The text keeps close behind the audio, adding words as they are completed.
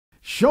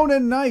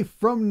Shonen Knife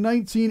from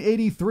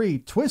 1983,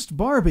 Twist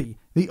Barbie,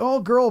 the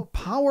all-girl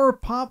power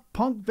pop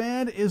punk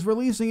band, is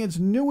releasing its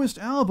newest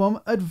album,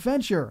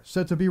 Adventure,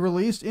 set to be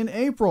released in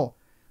April.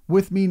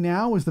 With me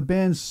now is the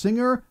band's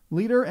singer,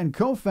 leader, and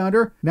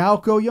co-founder,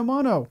 Naoko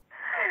Yamano.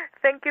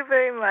 Thank you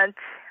very much.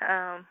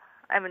 I'm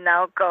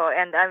Naoko,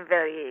 and I'm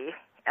very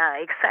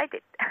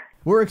excited.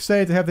 We're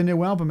excited to have the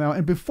new album out.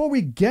 And before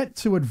we get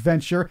to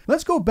Adventure,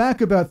 let's go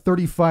back about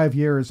 35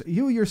 years.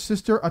 You, your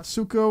sister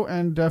Atsuko,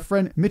 and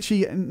friend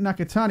Michi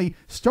Nakatani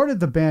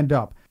started the band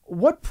up.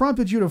 What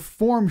prompted you to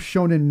form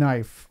Shonen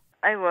Knife?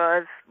 I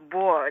was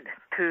bored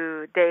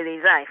to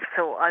daily life,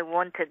 so I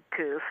wanted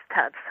to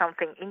start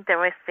something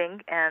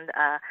interesting. And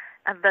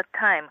at that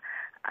time,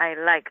 I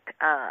liked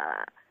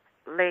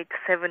late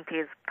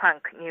 70s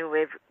punk new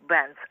wave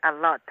bands a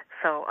lot,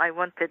 so I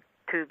wanted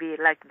to be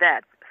like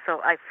that. So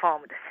I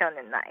formed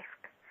Shonen Knife.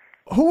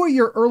 Who were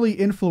your early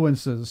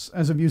influences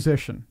as a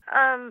musician?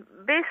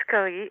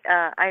 Basically,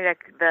 I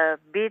like the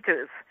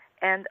Beatles,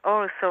 and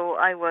also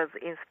I was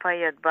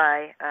inspired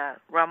by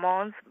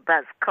Ramones,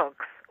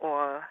 Buzzcocks,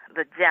 or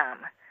the Jam.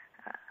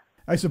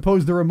 I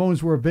suppose the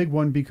Ramones were a big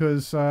one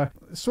because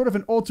sort of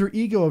an alter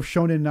ego of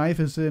Shonen Knife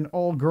is an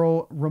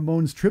all-girl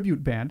Ramones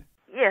tribute band.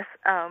 Yes,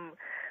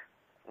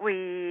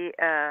 we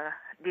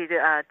did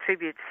a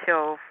tribute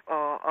show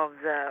of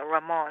the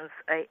Ramones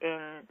in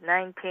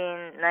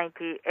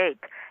 1998.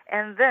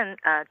 And then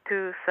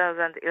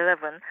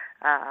 2011,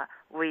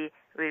 we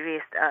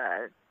released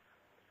an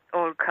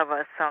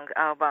all-cover song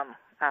album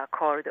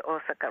called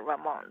Osaka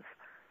Ramones.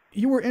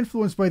 You were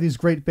influenced by these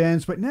great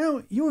bands, but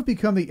now you have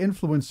become the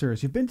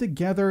influencers. You've been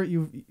together,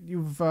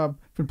 you've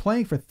been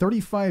playing for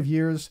 35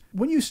 years.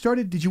 When you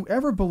started, did you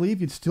ever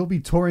believe you'd still be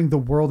touring the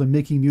world and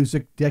making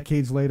music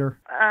decades later?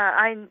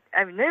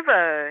 I've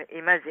never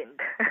imagined.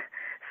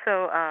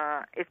 So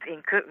it's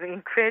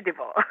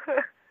incredible.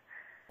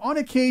 On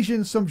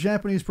occasion, some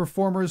Japanese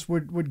performers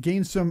would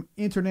gain some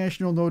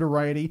international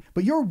notoriety,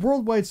 but your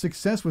worldwide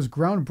success was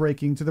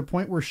groundbreaking to the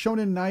point where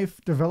Shonen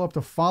Knife developed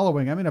a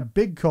following. I mean, a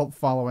big cult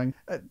following.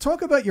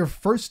 Talk about your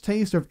first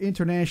taste of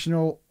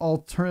international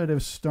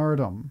alternative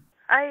stardom.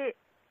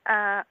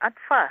 At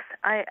first,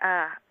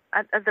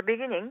 at the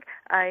beginning,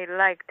 I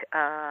liked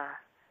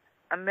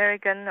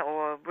American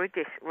or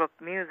British rock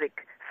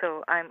music,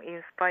 so I'm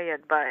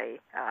inspired by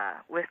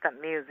Western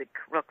music,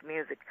 rock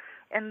music.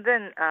 And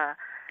then,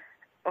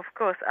 of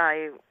course,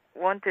 I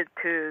wanted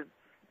to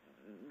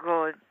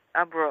go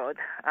abroad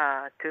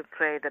to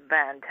play the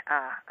band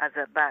as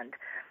a band,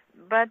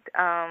 but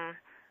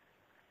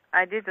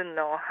I didn't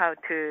know how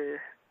to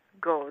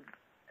go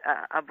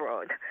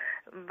abroad.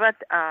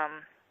 But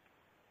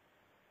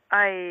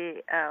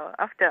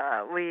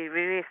after we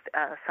released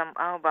some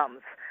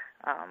albums,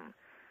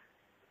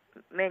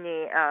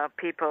 many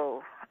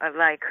people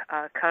like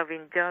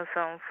Calvin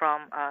Johnson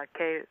from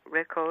K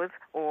Records,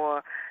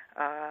 or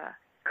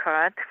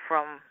Kurt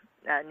from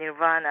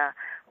Nirvana,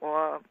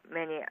 or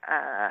many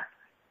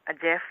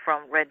Jeff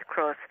from Red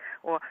Cross,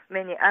 or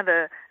many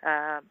other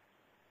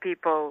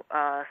people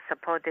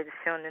supported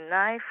Shonen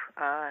Knife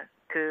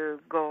to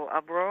go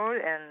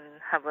abroad and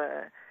have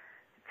a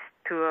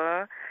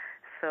tour.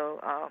 So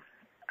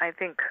I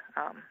think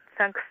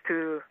thanks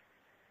to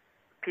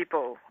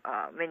people,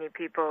 many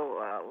people,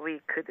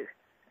 we could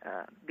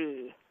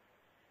be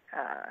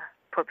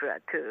popular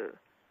to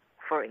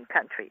foreign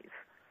countries.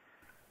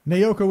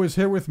 Naoko is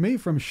here with me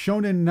from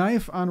Shonen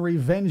Knife on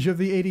Revenge of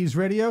the 80s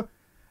Radio.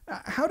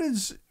 How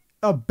does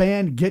a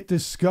band get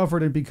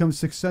discovered and become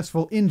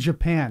successful in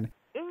Japan?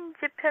 In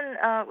Japan,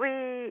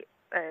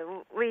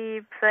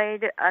 we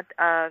played at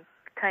a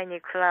tiny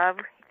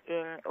club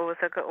in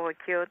Osaka or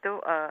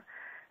Kyoto.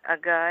 A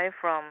guy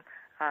from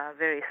a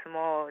very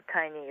small,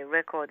 tiny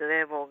record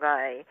label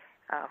guy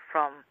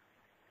from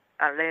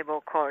a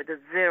label called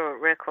Zero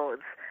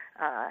Records,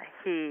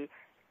 he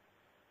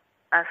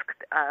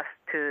asked us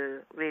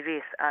to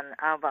release an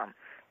album.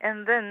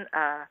 And then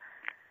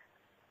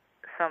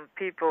some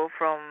people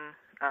from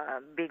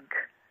big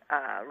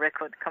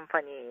record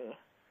company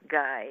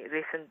guy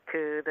listened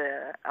to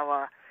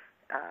our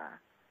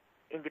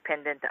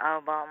independent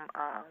album.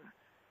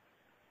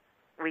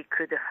 We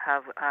could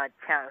have a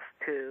chance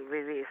to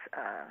release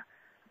a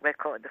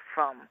record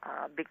from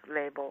a big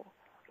label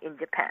in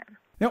Japan.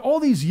 Now, all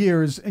these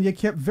years, and you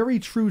kept very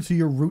true to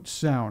your root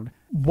sound.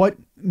 What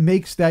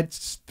makes that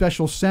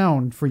special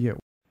sound for you?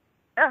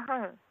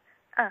 I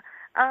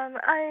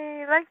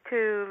like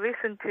to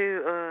listen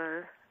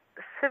to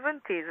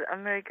 70s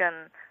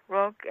American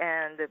rock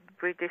and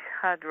British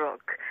hard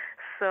rock.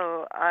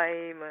 So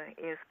I'm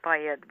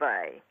inspired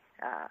by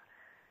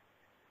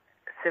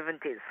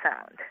 70s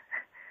sound.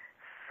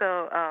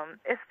 So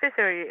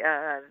especially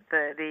our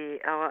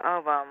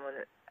album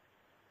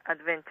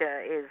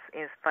Adventure is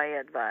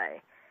inspired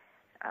by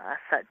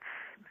such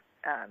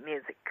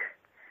music.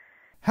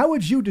 How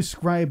would you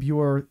describe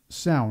your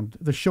sound,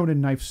 the Shonen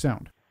Knife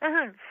sound?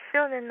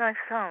 Shonen Knife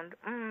sound.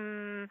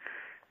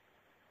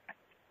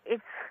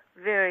 It's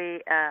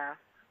very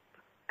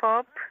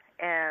pop,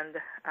 and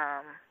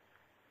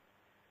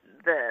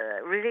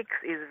the lyrics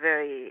is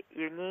very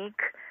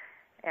unique,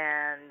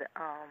 and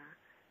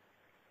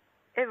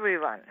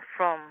everyone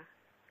from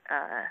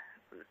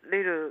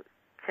little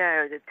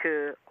child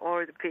to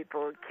old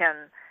people can,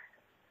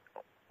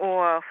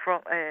 or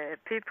from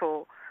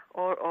people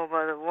all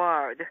over the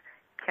world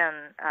can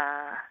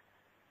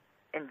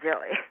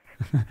enjoy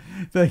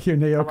Thank you, our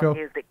Naoko.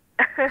 music.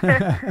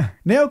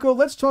 Naoko,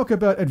 let's talk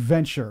about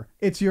Adventure.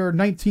 It's your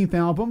 19th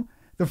album.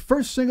 The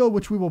first single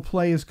which we will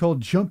play is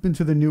called Jump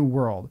Into the New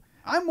World.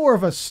 I'm more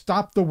of a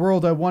stop the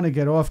world, I want to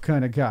get off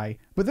kind of guy,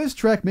 but this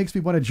track makes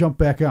me want to jump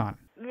back on.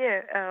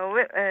 Yeah,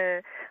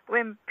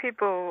 when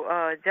people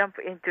jump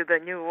into the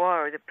new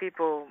world,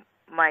 people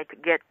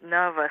might get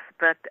nervous,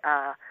 but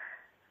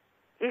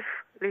if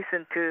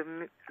listening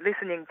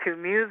to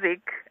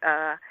music,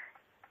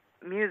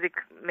 music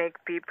make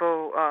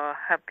people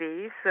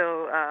happy,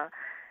 so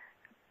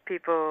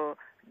people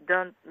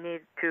don't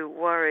need to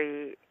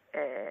worry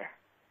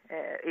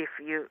if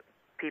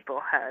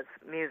people has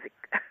music.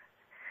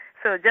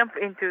 So Jump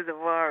Into the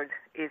World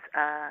is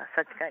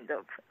such kind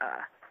of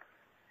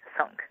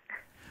song.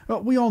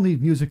 Well, we all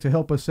need music to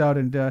help us out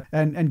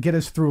and get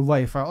us through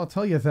life. I'll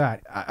tell you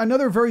that.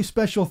 Another very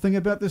special thing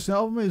about this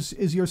album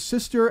is your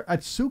sister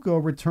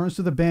Atsuko returns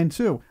to the band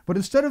too. But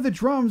instead of the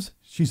drums,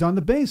 she's on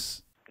the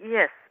bass.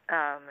 Yes,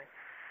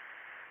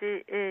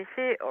 she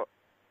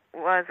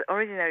was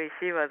originally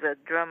she was a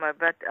drummer,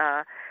 but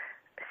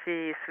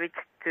she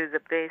switched to the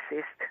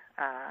bassist,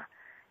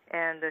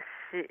 and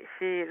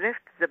she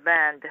left the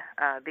band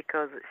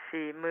because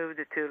she moved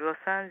to Los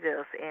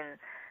Angeles in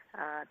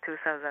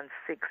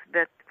 2006.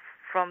 But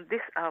from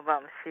this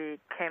album, she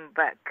came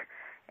back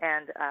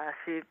and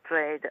she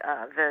played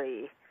a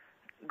very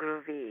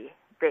groovy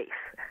bass.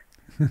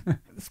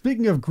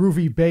 Speaking of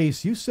groovy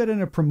bass, you said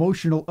in a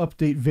promotional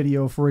update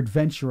video for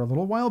Adventure a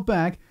little while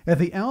back that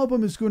the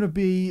album is going to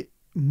be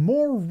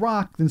more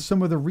rock than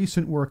some of the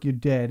recent work you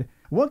did.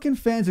 What can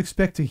fans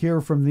expect to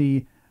hear from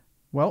the,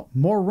 well,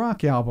 more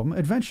rock album,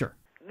 Adventure?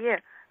 Yeah,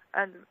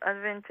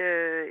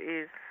 Adventure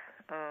is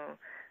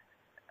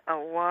a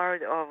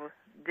word of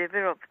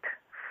developed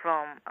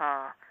from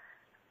our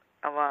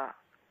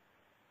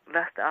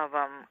last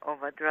album,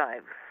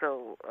 Overdrive.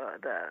 So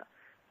the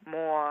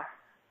more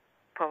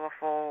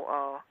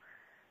powerful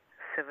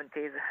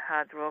 70s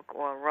hard rock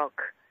or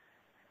rock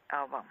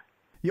album.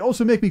 You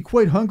also make me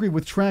quite hungry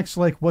with tracks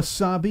like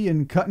Wasabi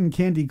and Cotton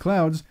Candy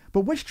Clouds,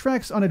 but which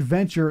tracks on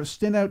Adventure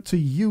stand out to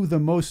you the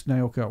most,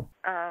 Naoko?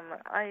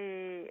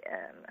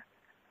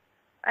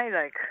 I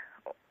like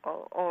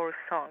all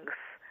songs,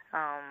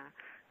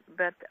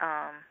 but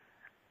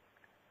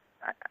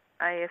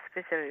I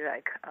especially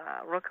like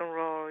Rock and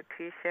Roll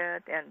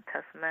T-shirt and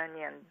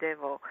Tasmanian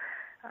Devil.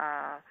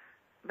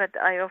 But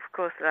I of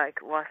course like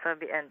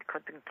Wasabi and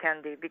Cotton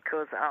Candy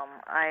because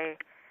I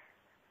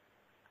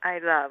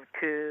love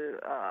to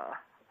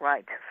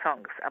write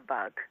songs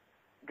about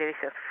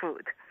delicious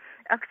food.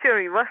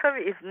 Actually,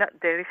 wasabi is not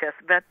delicious,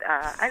 but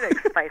I like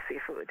spicy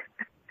food.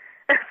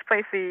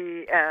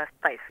 Spicy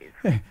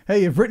spices.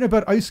 Hey, you've written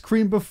about ice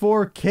cream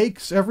before,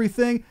 cakes,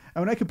 everything. I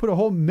mean, I could put a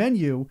whole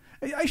menu.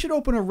 I should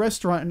open a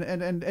restaurant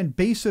and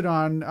base it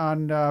on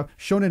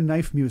Shonen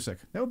knife music.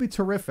 That would be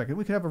terrific. And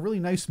we could have a really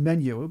nice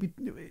menu.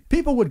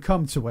 People would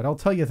come to it, I'll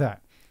tell you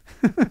that.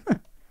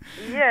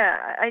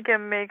 Yeah, I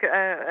can make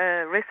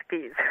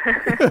recipes.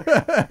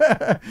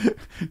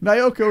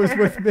 Naoko is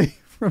with me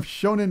from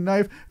Shonen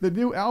Knife. The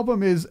new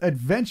album is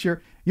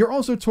Adventure. You're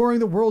also touring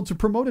the world to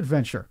promote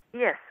Adventure.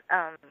 Yes,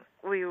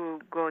 we will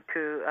go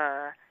to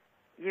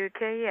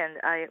UK and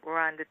I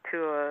run the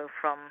tour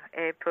from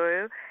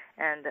April,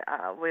 and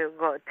we'll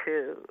go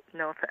to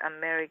North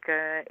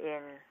America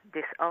in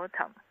this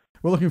autumn.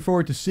 We're looking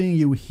forward to seeing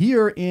you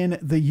here in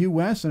the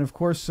U.S., and of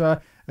course,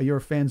 your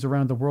fans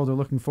around the world are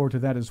looking forward to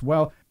that as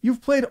well.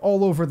 You've played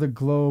all over the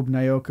globe,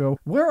 Naoko.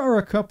 Where are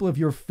a couple of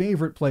your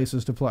favorite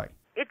places to play?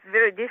 It's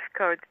very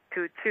difficult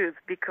to choose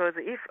because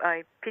if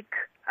I pick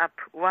up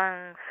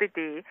one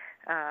city,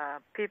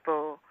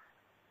 people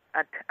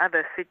at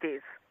other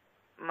cities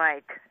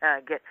might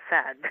get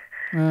sad.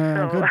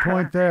 Good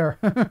point there.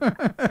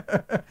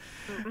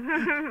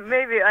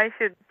 Maybe I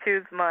should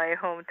choose my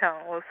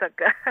hometown,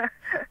 Osaka.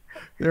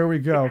 There we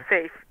go. It's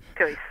safe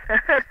choice.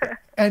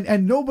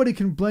 And nobody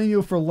can blame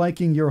you for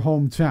liking your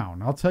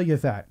hometown, I'll tell you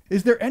that.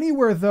 Is there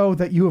anywhere, though,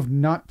 that you have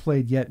not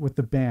played yet with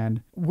the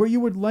band where you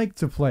would like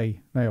to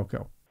play,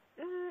 Naoko?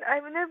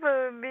 I've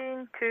never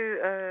been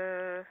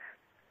to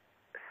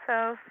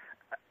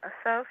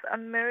South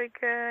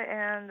America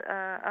and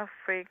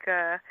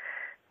Africa.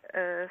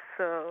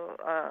 So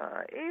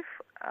if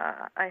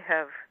I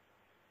have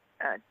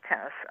a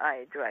chance,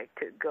 I'd like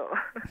to go.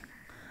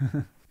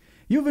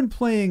 You've been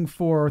playing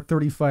for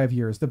 35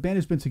 years. The band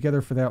has been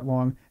together for that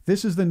long.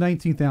 This is the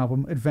 19th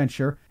album,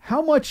 Adventure.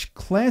 How much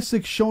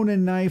classic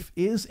Shonen Knife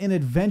is in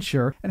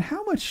Adventure, and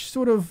how much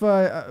sort of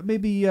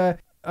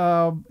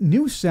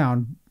new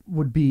sound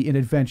would be in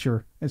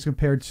Adventure as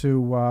compared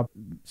to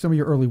some of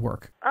your early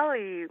work?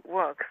 Early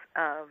works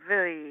are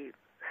very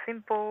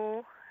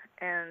simple,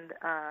 and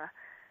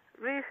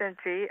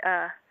recently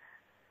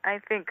I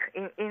think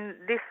in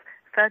this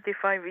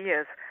 35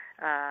 years,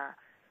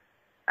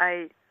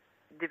 I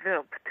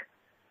developed,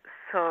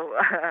 so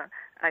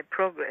I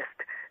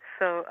progressed.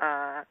 So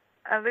a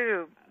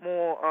little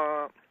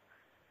more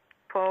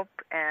pop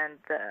and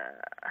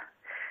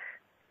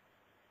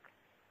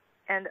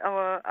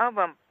our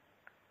album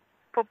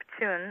Pop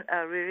Tune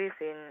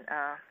released in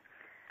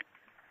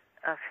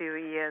a few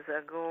years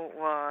ago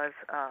was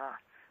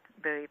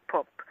very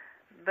pop.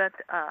 But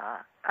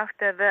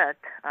after that,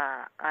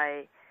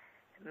 I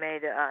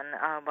made an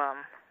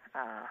album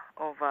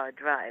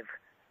Overdrive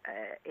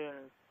in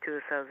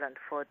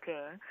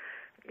 2014.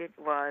 It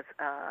was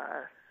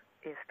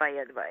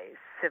inspired by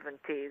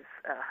 70s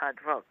hard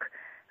rock.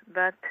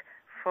 But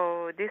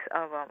for this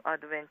album,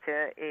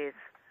 Adventure is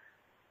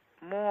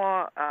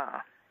more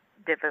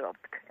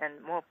developed and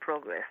more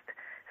progressed.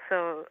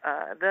 So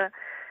the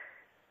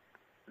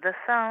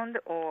sound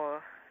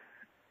or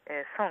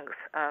songs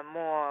are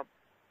more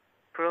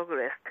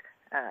progressed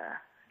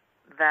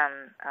than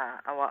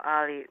our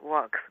early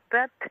works.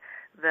 But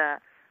the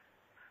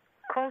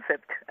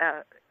concept,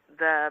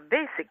 the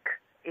basic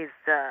is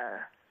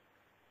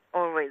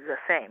always the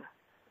same.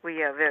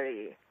 We are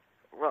very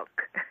rock.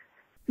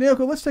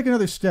 Naoko, let's take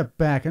another step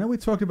back. I know we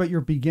talked about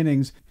your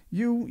beginnings.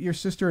 You, your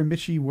sister, and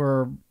Michi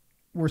were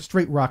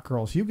straight rock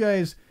girls. You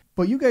guys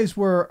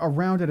were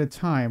around at a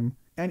time,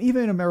 and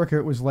even in America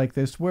it was like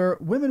this, where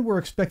women were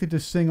expected to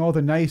sing all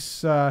the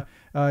nice,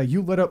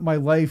 you lit up my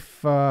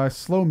life,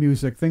 slow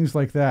music, things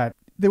like that.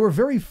 There were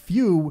very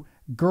few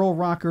girl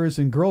rockers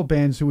and girl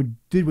bands who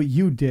did what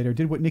you did, or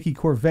did what Nikki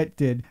Corvette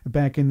did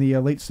back in the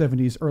late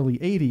 70s, early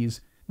 80s.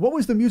 What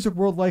was the music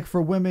world like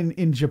for women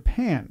in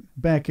Japan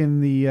back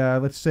in the,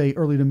 let's say,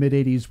 early to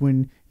mid-80s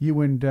when you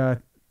and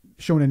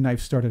Shonen Knife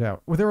started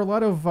out? Were there a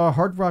lot of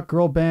hard rock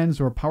girl bands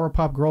or power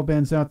pop girl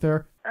bands out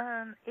there?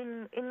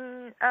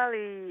 In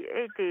early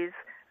 80s,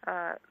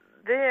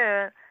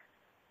 there are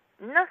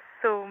not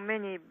so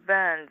many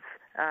bands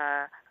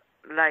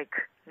like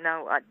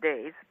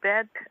nowadays,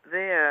 but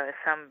there are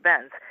some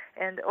bands.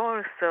 And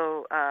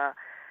also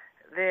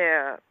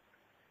there are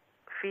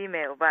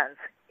female bands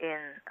in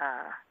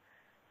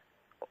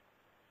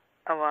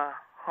our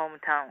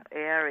hometown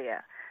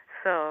area.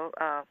 So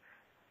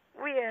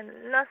we are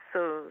not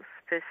so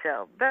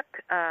special, but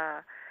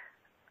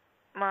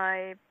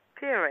my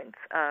parents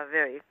are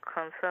very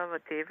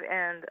conservative,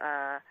 and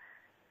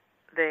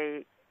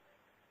they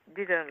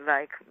didn't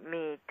like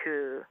me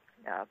to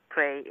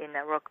play in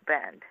a rock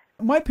band.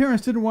 My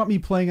parents didn't want me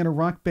playing in a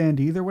rock band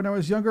either when I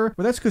was younger,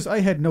 but that's because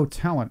I had no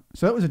talent.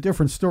 So that was a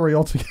different story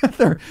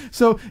altogether.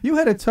 So you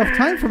had a tough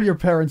time from your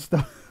parents,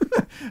 though.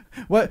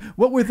 What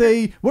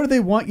did they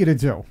want you to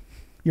do,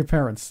 your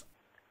parents?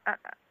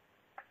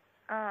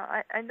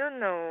 I don't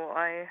know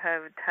I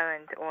have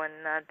talent or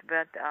not,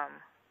 but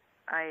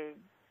I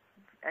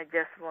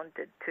just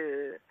wanted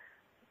to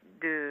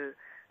do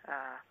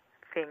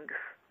things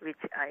which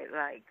I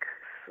like.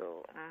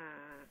 So.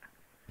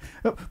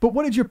 But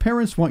what did your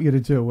parents want you to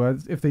do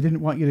if they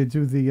didn't want you to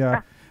do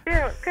the...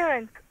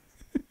 Parents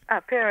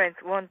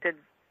wanted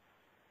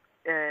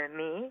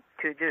me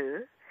to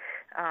do...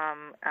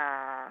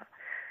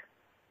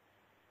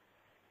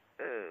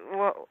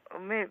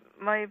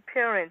 my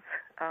parents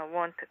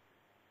want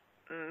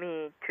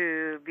me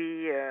to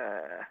be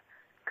a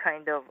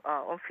kind of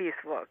office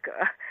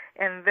worker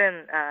and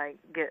then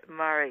get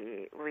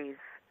married with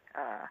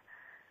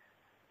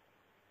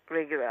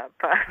regular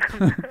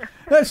person.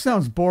 That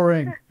sounds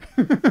boring.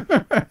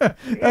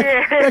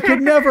 That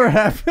could never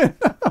happen.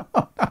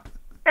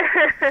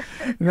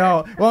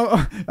 No,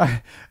 well,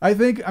 I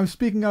think I'm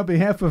speaking on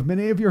behalf of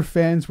many of your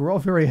fans. We're all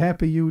very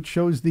happy you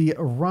chose the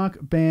rock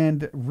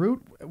band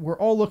route. We're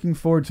all looking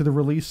forward to the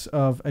release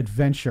of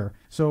Adventure.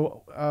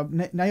 So,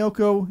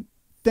 Naoko,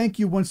 thank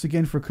you once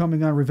again for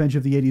coming on Revenge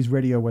of the 80s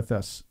Radio with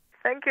us.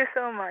 Thank you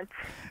so much.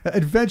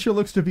 Adventure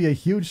looks to be a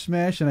huge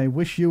smash, and I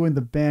wish you and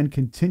the band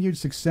continued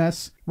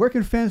success. Where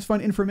can fans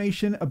find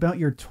information about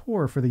your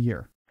tour for the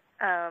year?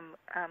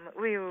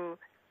 We will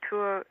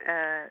tour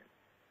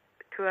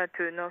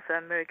to North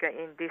America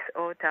in this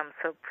autumn,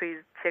 so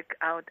please check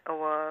out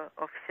our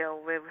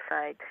official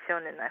website,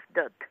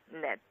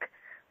 shonenknife.net.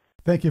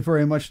 Thank you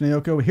very much,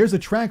 Naoko. Here's a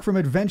track from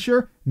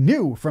Adventure,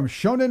 new from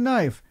Shonen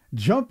Knife.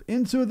 Jump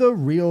into the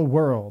real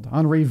world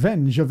on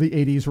Revenge of the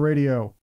 80s Radio.